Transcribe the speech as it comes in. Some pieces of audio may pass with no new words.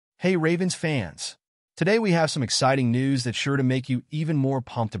Hey Ravens fans! Today we have some exciting news that's sure to make you even more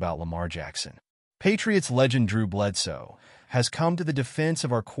pumped about Lamar Jackson. Patriots legend Drew Bledsoe has come to the defense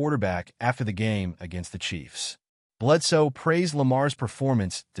of our quarterback after the game against the Chiefs. Bledsoe praised Lamar's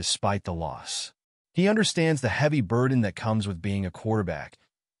performance despite the loss. He understands the heavy burden that comes with being a quarterback,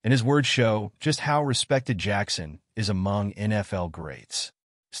 and his words show just how respected Jackson is among NFL greats.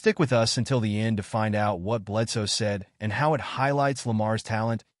 Stick with us until the end to find out what Bledsoe said and how it highlights Lamar's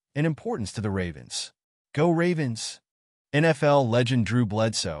talent and importance to the Ravens. Go Ravens! NFL legend Drew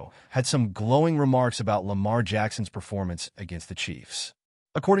Bledsoe had some glowing remarks about Lamar Jackson's performance against the Chiefs.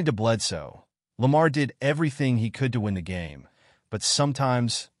 According to Bledsoe, Lamar did everything he could to win the game, but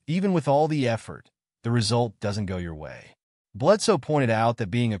sometimes, even with all the effort, the result doesn't go your way. Bledsoe pointed out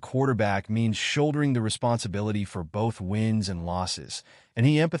that being a quarterback means shouldering the responsibility for both wins and losses, and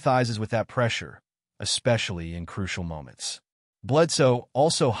he empathizes with that pressure, especially in crucial moments. Bledsoe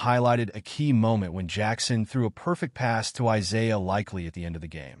also highlighted a key moment when Jackson threw a perfect pass to Isaiah Likely at the end of the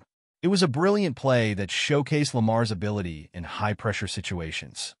game. It was a brilliant play that showcased Lamar's ability in high-pressure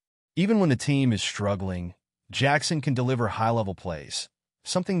situations. Even when the team is struggling, Jackson can deliver high-level plays,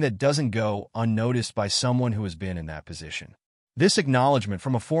 something that doesn't go unnoticed by someone who has been in that position. This acknowledgement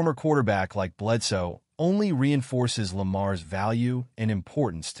from a former quarterback like Bledsoe only reinforces Lamar's value and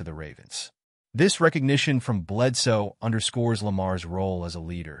importance to the Ravens. This recognition from Bledsoe underscores Lamar's role as a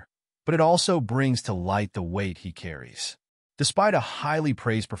leader, but it also brings to light the weight he carries. Despite a highly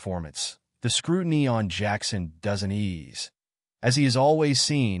praised performance, the scrutiny on Jackson doesn't ease, as he is always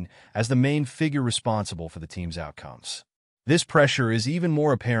seen as the main figure responsible for the team's outcomes. This pressure is even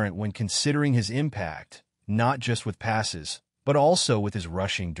more apparent when considering his impact, not just with passes, but also with his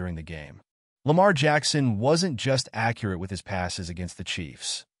rushing during the game. Lamar Jackson wasn't just accurate with his passes against the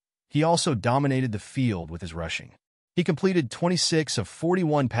Chiefs. He also dominated the field with his rushing. He completed 26 of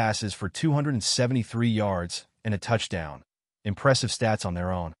 41 passes for 273 yards and a touchdown. Impressive stats on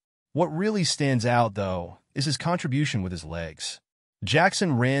their own. What really stands out, though, is his contribution with his legs.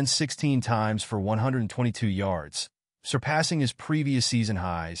 Jackson ran 16 times for 122 yards, surpassing his previous season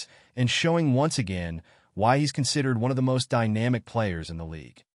highs and showing once again why he's considered one of the most dynamic players in the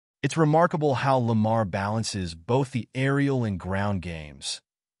league. It's remarkable how Lamar balances both the aerial and ground games,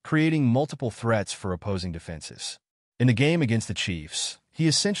 creating multiple threats for opposing defenses. In the game against the Chiefs, he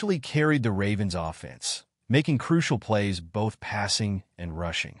essentially carried the Ravens' offense, making crucial plays both passing and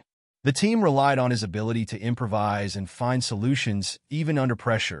rushing. The team relied on his ability to improvise and find solutions even under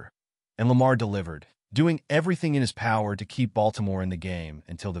pressure, and Lamar delivered, doing everything in his power to keep Baltimore in the game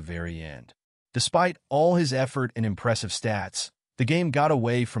until the very end. Despite all his effort and impressive stats, the game got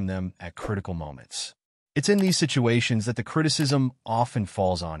away from them at critical moments. It's in these situations that the criticism often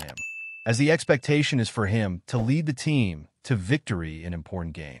falls on him, as the expectation is for him to lead the team to victory in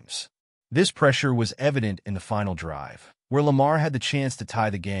important games. This pressure was evident in the final drive, where Lamar had the chance to tie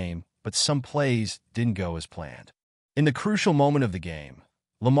the game, but some plays didn't go as planned. In the crucial moment of the game,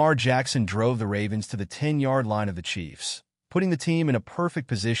 Lamar Jackson drove the Ravens to the 10-yard line of the Chiefs, putting the team in a perfect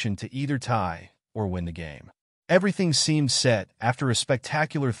position to either tie or win the game. Everything seemed set after a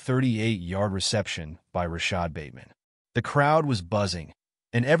spectacular 38-yard reception by Rashad Bateman. The crowd was buzzing,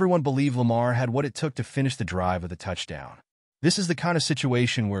 and everyone believed Lamar had what it took to finish the drive with a touchdown. This is the kind of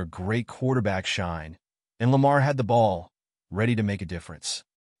situation where great quarterbacks shine, and Lamar had the ball, ready to make a difference.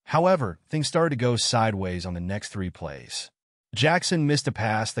 However, things started to go sideways on the next three plays. Jackson missed a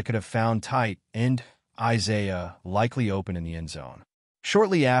pass that could have found tight end Isaiah Likely open in the end zone.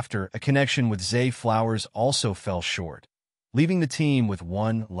 Shortly after, a connection with Zay Flowers also fell short, leaving the team with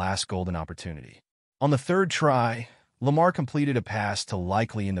one last golden opportunity. On the third try, Lamar completed a pass to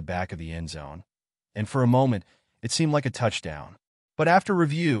Likely in the back of the end zone, and for a moment, it seemed like a touchdown. But after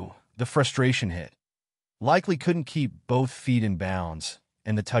review, the frustration hit. Likely couldn't keep both feet in bounds,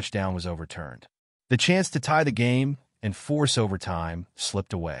 and the touchdown was overturned. The chance to tie the game and force overtime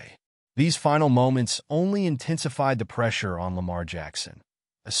slipped away. These final moments only intensified the pressure on Lamar Jackson,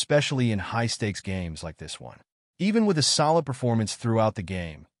 especially in high-stakes games like this one. Even with a solid performance throughout the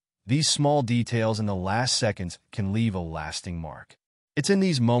game, these small details in the last seconds can leave a lasting mark. It's in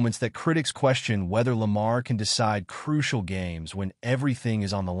these moments that critics question whether Lamar can decide crucial games when everything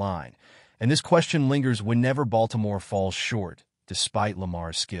is on the line, and this question lingers whenever Baltimore falls short, despite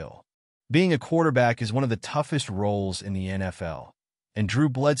Lamar's skill. Being a quarterback is one of the toughest roles in the NFL, and Drew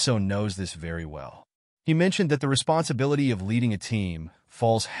Bledsoe knows this very well. He mentioned that the responsibility of leading a team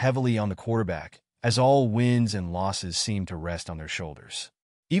falls heavily on the quarterback, as all wins and losses seem to rest on their shoulders.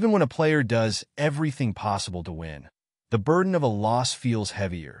 Even when a player does everything possible to win, the burden of a loss feels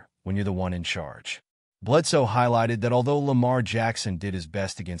heavier when you're the one in charge. Bledsoe highlighted that although Lamar Jackson did his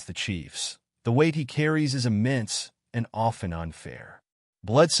best against the Chiefs, the weight he carries is immense and often unfair.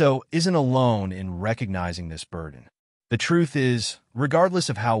 Bledsoe isn't alone in recognizing this burden. The truth is, regardless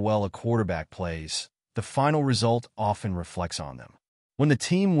of how well a quarterback plays, the final result often reflects on them. When the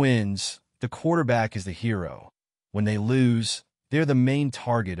team wins, the quarterback is the hero. When they lose, they're the main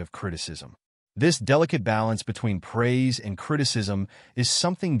target of criticism. This delicate balance between praise and criticism is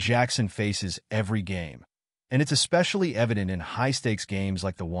something Jackson faces every game, and it's especially evident in high-stakes games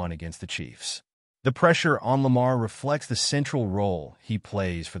like the one against the Chiefs. The pressure on Lamar reflects the central role he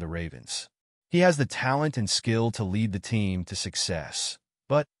plays for the Ravens. He has the talent and skill to lead the team to success.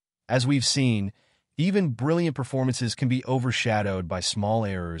 But, as we've seen, even brilliant performances can be overshadowed by small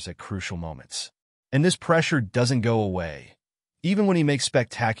errors at crucial moments. And this pressure doesn't go away, even when he makes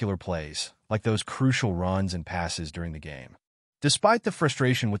spectacular plays, like those crucial runs and passes during the game. Despite the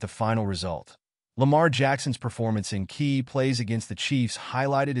frustration with the final result, Lamar Jackson's performance in key plays against the Chiefs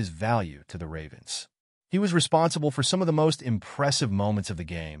highlighted his value to the Ravens. He was responsible for some of the most impressive moments of the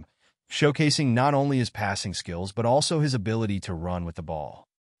game, showcasing not only his passing skills but also his ability to run with the ball.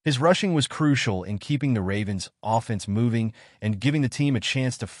 His rushing was crucial in keeping the Ravens' offense moving and giving the team a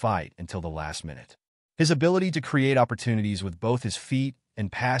chance to fight until the last minute. His ability to create opportunities with both his feet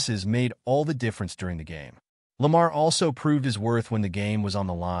and passes made all the difference during the game. Lamar also proved his worth when the game was on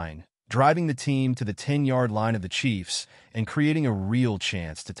the line, driving the team to the 10-yard line of the Chiefs and creating a real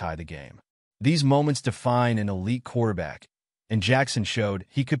chance to tie the game. These moments define an elite quarterback, and Jackson showed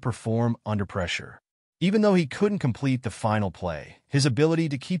he could perform under pressure. Even though he couldn't complete the final play, his ability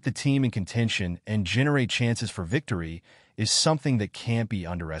to keep the team in contention and generate chances for victory is something that can't be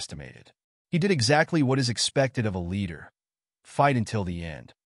underestimated. He did exactly what is expected of a leader: fight until the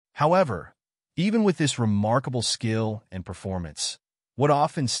end. However, even with this remarkable skill and performance, what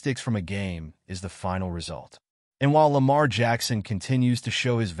often sticks from a game is the final result. And while Lamar Jackson continues to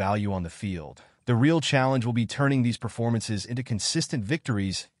show his value on the field, the real challenge will be turning these performances into consistent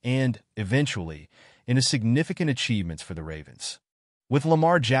victories and, eventually, into significant achievements for the Ravens. With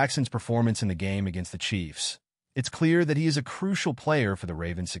Lamar Jackson's performance in the game against the Chiefs, it's clear that he is a crucial player for the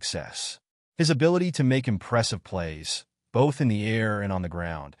Ravens' success. His ability to make impressive plays, both in the air and on the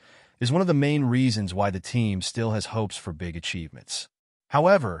ground, is one of the main reasons why the team still has hopes for big achievements.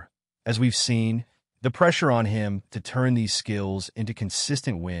 However, as we've seen, the pressure on him to turn these skills into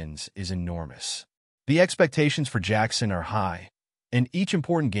consistent wins is enormous. The expectations for Jackson are high, and each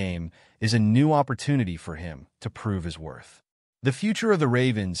important game is a new opportunity for him to prove his worth. The future of the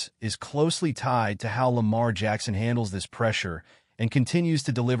Ravens is closely tied to how Lamar Jackson handles this pressure and continues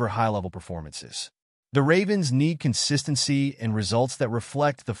to deliver high-level performances. The Ravens need consistency and results that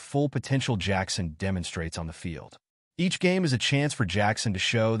reflect the full potential Jackson demonstrates on the field. Each game is a chance for Jackson to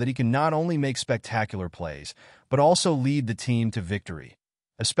show that he can not only make spectacular plays, but also lead the team to victory,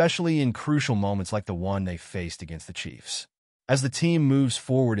 especially in crucial moments like the one they faced against the Chiefs. As the team moves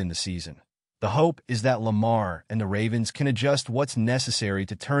forward in the season, the hope is that Lamar and the Ravens can adjust what's necessary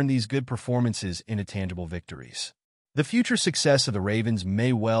to turn these good performances into tangible victories. The future success of the Ravens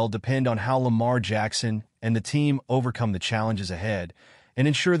may well depend on how Lamar Jackson and the team overcome the challenges ahead and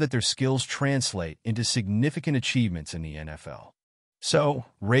ensure that their skills translate into significant achievements in the NFL. So,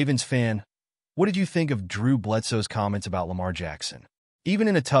 Ravens fan, what did you think of Drew Bledsoe's comments about Lamar Jackson? Even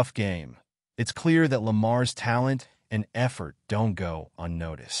in a tough game, it's clear that Lamar's talent and effort don't go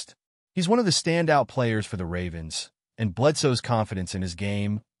unnoticed. He's one of the standout players for the Ravens, and Bledsoe's confidence in his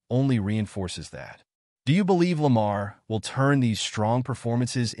game only reinforces that. Do you believe Lamar will turn these strong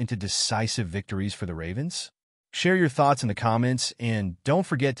performances into decisive victories for the Ravens? Share your thoughts in the comments, and don't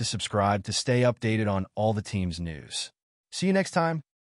forget to subscribe to stay updated on all the team's news. See you next time.